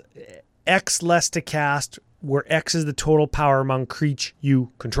has X less to cast, where X is the total power among creatures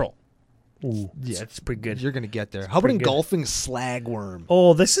you control. Ooh, Yeah, it's pretty good. You're going to get there. How about pretty good. engulfing slagworm?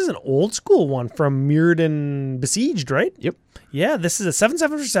 Oh, this is an old school one from Mirrodin Besieged, right? Yep. Yeah, this is a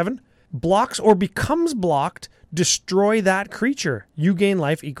 7/7 for 7. Blocks or becomes blocked. Destroy that creature. You gain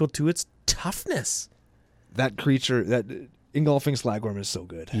life equal to its toughness. That creature, that engulfing slagworm is so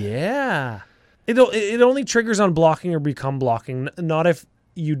good. Yeah. It only triggers on blocking or become blocking, not if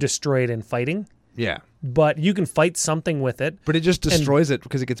you destroy it in fighting. Yeah. But you can fight something with it, But it just destroys it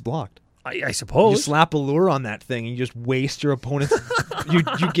because it gets blocked. I You suppose. slap a lure on that thing and you just waste your opponent's... you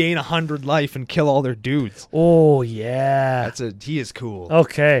gain 100 life and kill all their dudes. Oh, yeah. He is cool.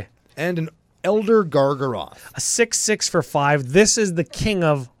 Okay. And an Elder Gargaroth. A 6/6 for 5. This is the king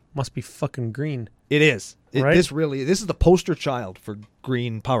of... Must be fucking green. It is. Right? This is the poster child for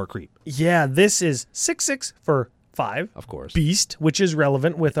green power creep. Yeah, this is 6/6 for 5. Of course. Beast, which is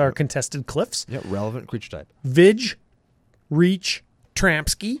relevant with our contested cliffs. Yeah, relevant creature type. Vig, Reach,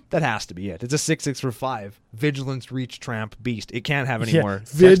 Trampski. That has to be it. It's a 6/6 for 5. Vigilance, Reach, Tramp, Beast. It can't have any Yeah, more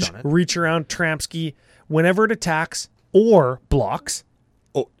Vig, text on it. Reach around, Trampski. Whenever it attacks or blocks.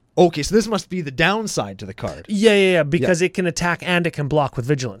 Oh, okay, so this must be the downside to the card. Yeah, because it can attack and it can block with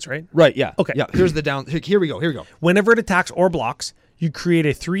Vigilance, right? Right, yeah. Okay. Yeah, here's the down. Here we go. Whenever it attacks or blocks, you create a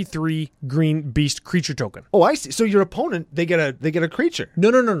 3/3 green beast creature token. Oh, I see. So your opponent, they get a creature.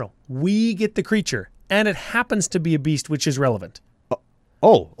 No. We get the creature, and it happens to be a beast, which is relevant.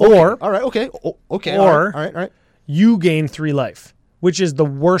 Oh, okay. Or- all right, okay. Oh, okay. or- all right. You gain 3 life, which is the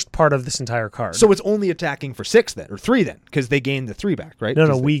worst part of this entire card. So it's only attacking for 6 then, or 3 then, because they gain the 3 back, right?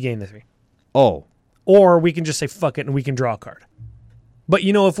 No, we gain the 3. Oh, Or we can just say fuck it and we can draw a card. But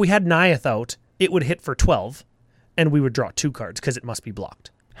if we had Nyath out, it would hit for 12, and we would draw 2 cards because it must be blocked.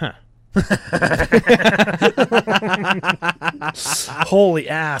 huh. Holy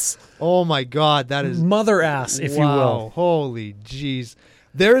ass. Oh my God, that is Mother ass, if you will. Holy jeez.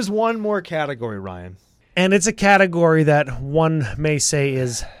 There's one more category, Ryan. And it's a category that one may say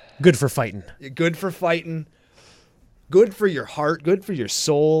is good for fighting. Good for fighting. Good for your heart. Good for your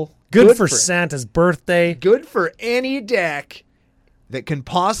soul. Good for Santa's birthday. Good for any deck that can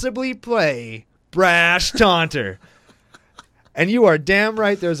possibly play Brash Taunter. And you are damn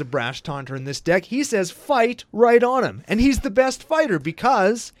right there's a Brash Taunter in this deck. He says fight right on him. And he's the best fighter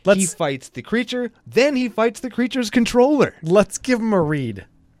because he fights the creature, then he fights the creature's controller. Let's give him a read.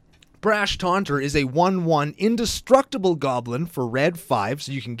 Brash Taunter is a 1/1 indestructible goblin for red 5,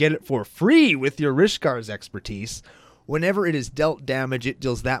 so you can get it for free with your Rishkar's expertise. Whenever it is dealt damage, it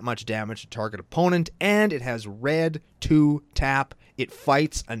deals that much damage to target opponent, and it has red 2 tap. It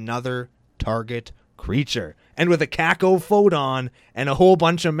fights another target creature. And with a Cacophodon and a whole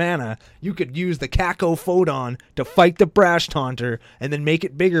bunch of mana, you could use the Cacophodon to fight the Brash Taunter and then make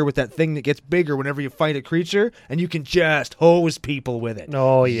it bigger with that thing that gets bigger whenever you fight a creature, and you can just hose people with it.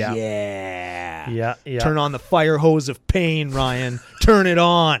 Oh, yeah. Yeah. Turn on the fire hose of pain, Ryan. Turn it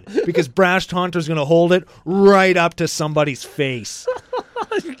on, because Brash Taunter's going to hold it right up to somebody's face.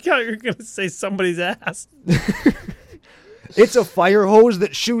 You're going to say somebody's ass. It's a fire hose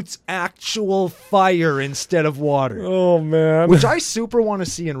that shoots actual fire instead of water. Oh, man. Which I super want to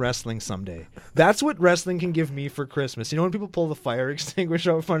see in wrestling someday. That's what wrestling can give me for Christmas. You know when people pull the fire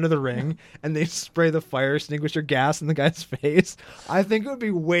extinguisher out front of the ring and they spray the fire extinguisher gas in the guy's face? I think it would be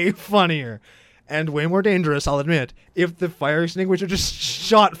way funnier and way more dangerous, I'll admit, if the fire extinguisher just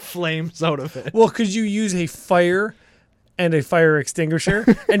shot flames out of it. Well, could you use a fire and a fire extinguisher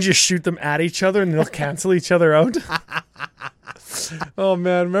and just shoot them at each other and they'll cancel each other out? Oh,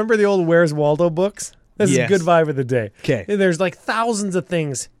 man. Remember the old Where's Waldo books? This is a good vibe of the day. Okay. There's like thousands of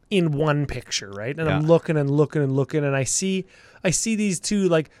things in one picture, right? And I'm looking and looking and looking, and I see these two,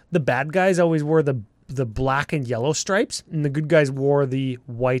 like the bad guys always wore the black and yellow stripes, and the good guys wore the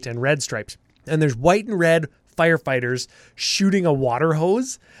white and red stripes. And there's white and red firefighters shooting a water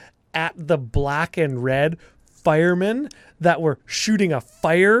hose at the black and red firemen that were shooting a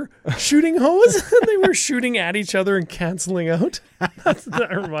fire shooting hose. They were shooting at each other and canceling out. That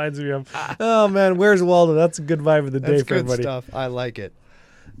reminds me of. Oh, man, Where's Waldo? That's a good vibe of the day for everybody. That's good stuff. I like it.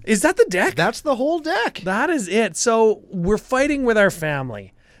 Is that the deck? That's the whole deck. That is it. So we're fighting with our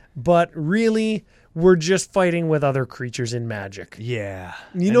family, but really we're just fighting with other creatures in Magic. Yeah.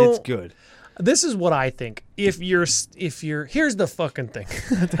 You know, it's good. This is what I think. If you're, here's the fucking thing.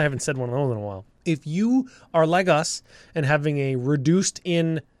 I haven't said one of those in a while. If you are like us and having a reduced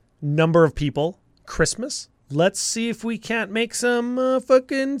in number of people Christmas, let's see if we can't make some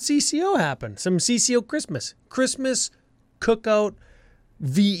fucking CCO happen. Some CCO Christmas cookout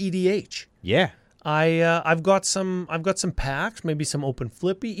VEDH. Yeah. I've got some packs, maybe some open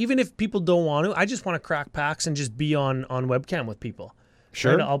flippy. Even if people don't want to, I just want to crack packs and just be on webcam with people.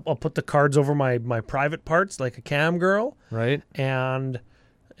 Sure. Right? I'll put the cards over my private parts like a cam girl. Right. And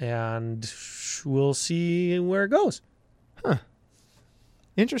we'll see where it goes. Huh.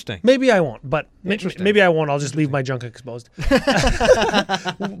 Interesting. Maybe I won't, but maybe I won't. I'll just leave my junk exposed.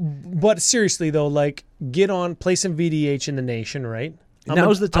 But seriously though, like get on, play some VDH in the nation, right?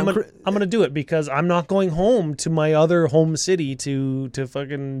 Now's the time. I'm gonna do it because I'm not going home to my other home city to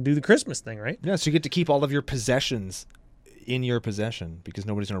fucking do the Christmas thing, right? Yeah, so you get to keep all of your possessions in your possession because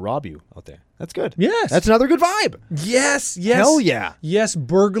nobody's going to rob you out there. That's good. Yes. That's another good vibe. Yes. Hell yeah. Yes,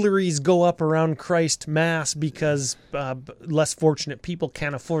 burglaries go up around Christ Mass because less fortunate people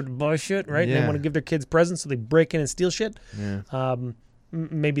can't afford to buy shit, right? Yeah. And they want to give their kids presents, so they break in and steal shit. Yeah.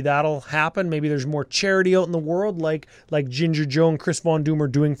 Maybe that'll happen. Maybe there's more charity out in the world like Ginger Joe and Chris Von Doom are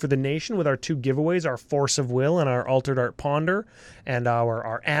doing for the nation with our two giveaways, our Force of Will and our Altered Art Ponder, and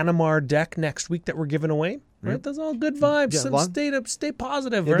our Animar deck next week that we're giving away. Right? That's all good vibes. Yeah, stay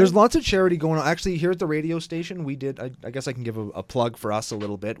positive, yeah, right? There's lots of charity going on. Actually, here at the radio station, we did, I guess I can give a plug for us a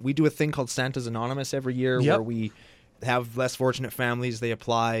little bit. We do a thing called Santa's Anonymous every year where we have less fortunate families. They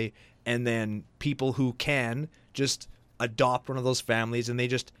apply, and then people who can just adopt one of those families and they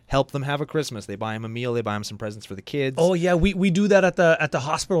just help them have a Christmas. They buy them a meal, they buy them some presents for the kids. Oh yeah, we do that at the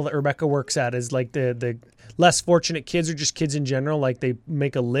hospital that Rebecca works at. Is like the less fortunate kids or just kids in general, like they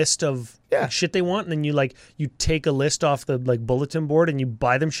make a list of shit they want, and then you take a list off the bulletin board and you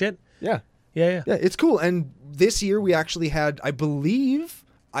buy them shit. Yeah, it's cool. And this year we actually had,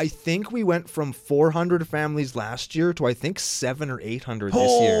 I think we went from 400 families last year to I think 700 or 800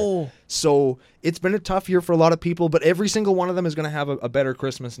 this year. So it's been a tough year for a lot of people, but every single one of them is going to have a better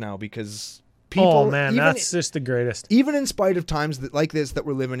Christmas now because people... Oh man, that's just the greatest. Even in spite of times like this that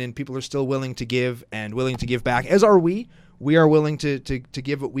we're living in, people are still willing to give and willing to give back, as are we. We are willing to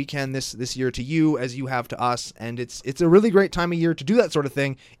give what we can this year to you as you have to us, and it's a really great time of year to do that sort of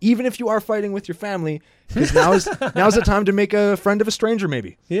thing, even if you are fighting with your family, because now's the time to make a friend of a stranger,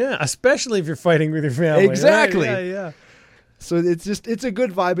 maybe. Yeah, especially if you're fighting with your family. Exactly. Right? Yeah. So it's a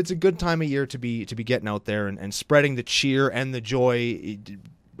good vibe. It's a good time of year to be getting out there and spreading the cheer and the joy.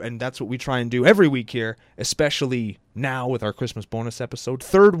 And that's what we try and do every week here, especially now with our Christmas bonus episode.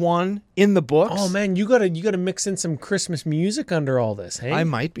 Third one in the books. Oh man, you gotta mix in some Christmas music under all this, hey? I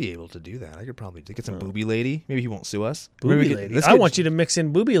might be able to do that. I could probably get some Booby Lady. Maybe he won't sue us. Booby Lady. I want you to mix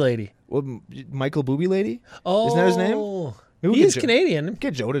in Booby Lady. Well, Michael Booby Lady? Oh. Isn't that his name? He is Canadian.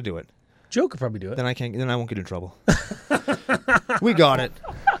 Get Joe to do it. Joe could probably do it. Then I won't get in trouble. We got it.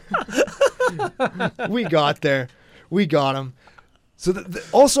 We got there. We got him. So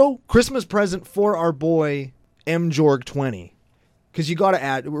also, Christmas present for our boy MJorg20. Because you got to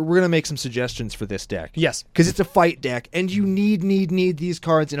add, we're going to make some suggestions for this deck. Yes. Because it's a fight deck, and you need these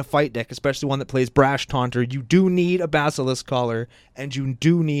cards in a fight deck, especially one that plays Brash Taunter. You do need a Basilisk Collar, and you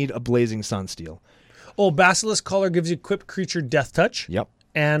do need a Blazing Sunsteel. Oh, Basilisk Collar gives you equipped creature Death Touch. Yep.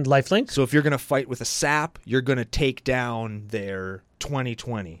 And lifelink. So if you're going to fight with a sap, you're going to take down their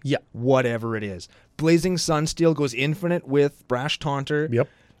 20/20. Yeah. Whatever it is. Blazing Sunsteel goes infinite with Brash Taunter. Yep.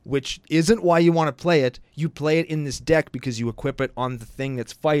 Which isn't why you want to play it. You play it in this deck because you equip it on the thing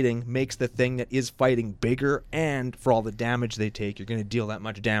that's fighting, makes the thing that is fighting bigger, and for all the damage they take, you're going to deal that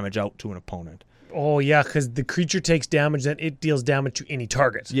much damage out to an opponent. Oh, yeah, because the creature takes damage, then it deals damage to any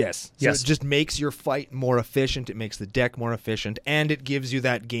target. Yes. So it just makes your fight more efficient, it makes the deck more efficient, and it gives you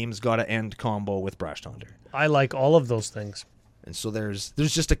that game's gotta end combo with Brash Taunter. I like all of those things. And so there's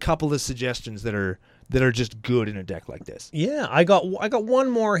just a couple of suggestions that are just good in a deck like this. Yeah, I got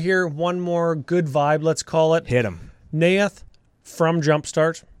one more here, one more good vibe, let's call it. Hit him. Nayeth from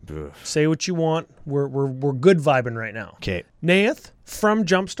Jumpstart. Ugh. Say what you want. We're good vibing right now. Okay. Nayeth from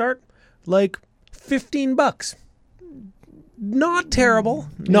Jumpstart, like $15. Not terrible.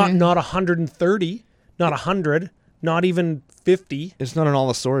 Not 130. Not 100. Not even 50. It's not an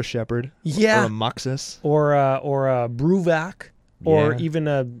Allosaurus Shepherd. Yeah. Or a Muxus. Or a Bruvac. Or Yeah. even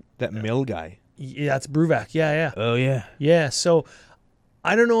a... That mill guy. Yeah, it's Bruvac. Yeah. Oh, yeah. Yeah, so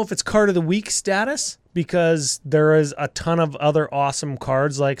I don't know if it's card of the week status because there is a ton of other awesome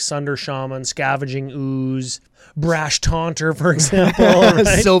cards like Sunder Shaman, Scavenging Ooze, Brash Taunter, for example. Right?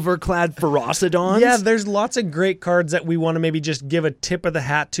 Silverclad Ferocidons. Yeah, there's lots of great cards that we want to maybe just give a tip of the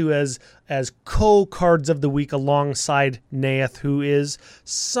hat to as co-cards of the week alongside Nayeth, who is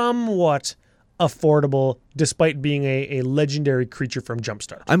somewhat affordable despite being a legendary creature from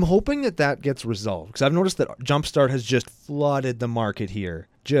Jumpstart. I'm hoping that gets resolved because I've noticed that Jumpstart has just flooded the market here.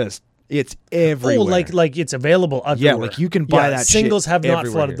 It's everywhere. Oh, like it's available everywhere. Yeah, like you can buy that singles shit have not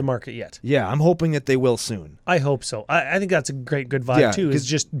everywhere flooded here. the market yet. Yeah, I'm hoping that they will soon. I hope so. I think that's a good vibe Yeah, too. Is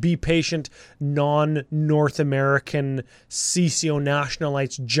just be patient. Non-North American CCO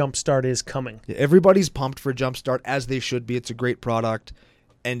Nationalites Jumpstart is coming. Everybody's pumped for Jumpstart, as they should be. It's a great product,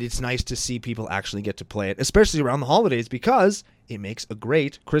 and it's nice to see people actually get to play it, especially around the holidays, because it makes a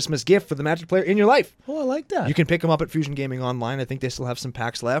great Christmas gift for the Magic player in your life. Oh, I like that. You can pick them up at Fusion Gaming Online. I think they still have some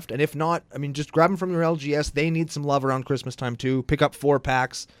packs left, and if not, I mean, just grab them from your LGS. They need some love around Christmas time too. Pick up 4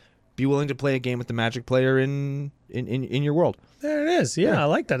 packs. Be willing to play a game with the Magic player in your world. There it is. Yeah, I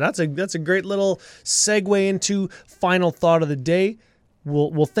like that. That's a great little segue into final thought of the day.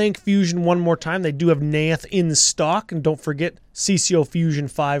 We'll thank Fusion one more time. They do have Nayeth in stock, and don't forget CCO Fusion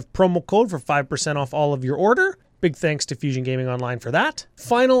 5 promo code for 5% off all of your order. Big thanks to Fusion Gaming Online for that.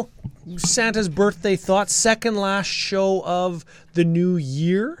 Final Santa's birthday thought. Second last show of the new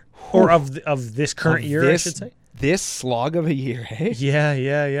year, or of this current year, I should say. This slog of a year, hey?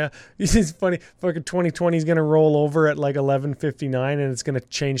 Yeah. It's funny. Fucking 2020 is going to roll over at like 11:59 and it's going to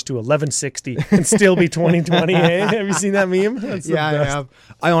change to 11:60 and still be 2020, hey? Have you seen that meme? That's the I best. have.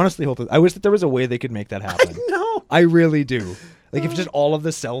 I honestly hope I wish that there was a way they could make that happen. No. I really do. Like if just all of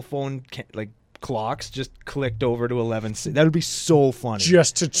the cell phone clocks just clicked over to 11. That would be so funny.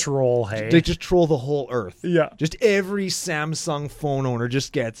 Just to troll, hey? They just troll the whole earth. Yeah. Just every Samsung phone owner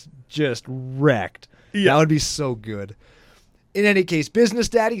just gets wrecked. Yeah. That would be so good. In any case, Business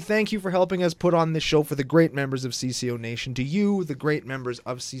Daddy, thank you for helping us put on this show for the great members of CCO Nation. To you, the great members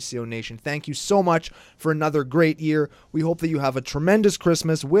of CCO Nation, thank you so much for another great year. We hope that you have a tremendous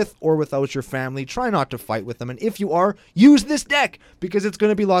Christmas with or without your family. Try not to fight with them. And if you are, use this deck because it's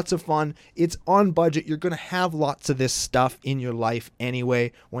going to be lots of fun. It's on budget. You're going to have lots of this stuff in your life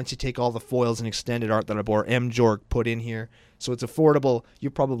anyway once you take all the foils and extended art that our boy MJorg put in here. So it's affordable. You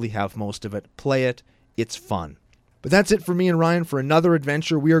probably have most of it. Play it. It's fun. But that's it for me and Ryan for another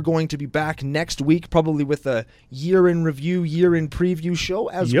adventure. We are going to be back next week, probably with a year-in review, year-in preview show,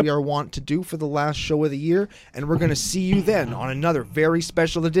 as we are wont to do for the last show of the year. And we're going to see you then on another very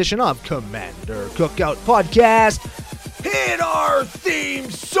special edition of Commander Cookout Podcast. Hit our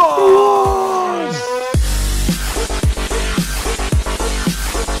theme song!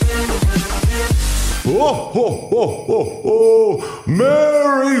 Oh, ho, ho, ho, ho.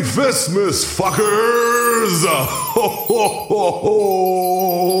 Merry Christmas, fuckers! Ho, ho, ho,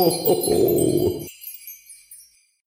 ho, ho.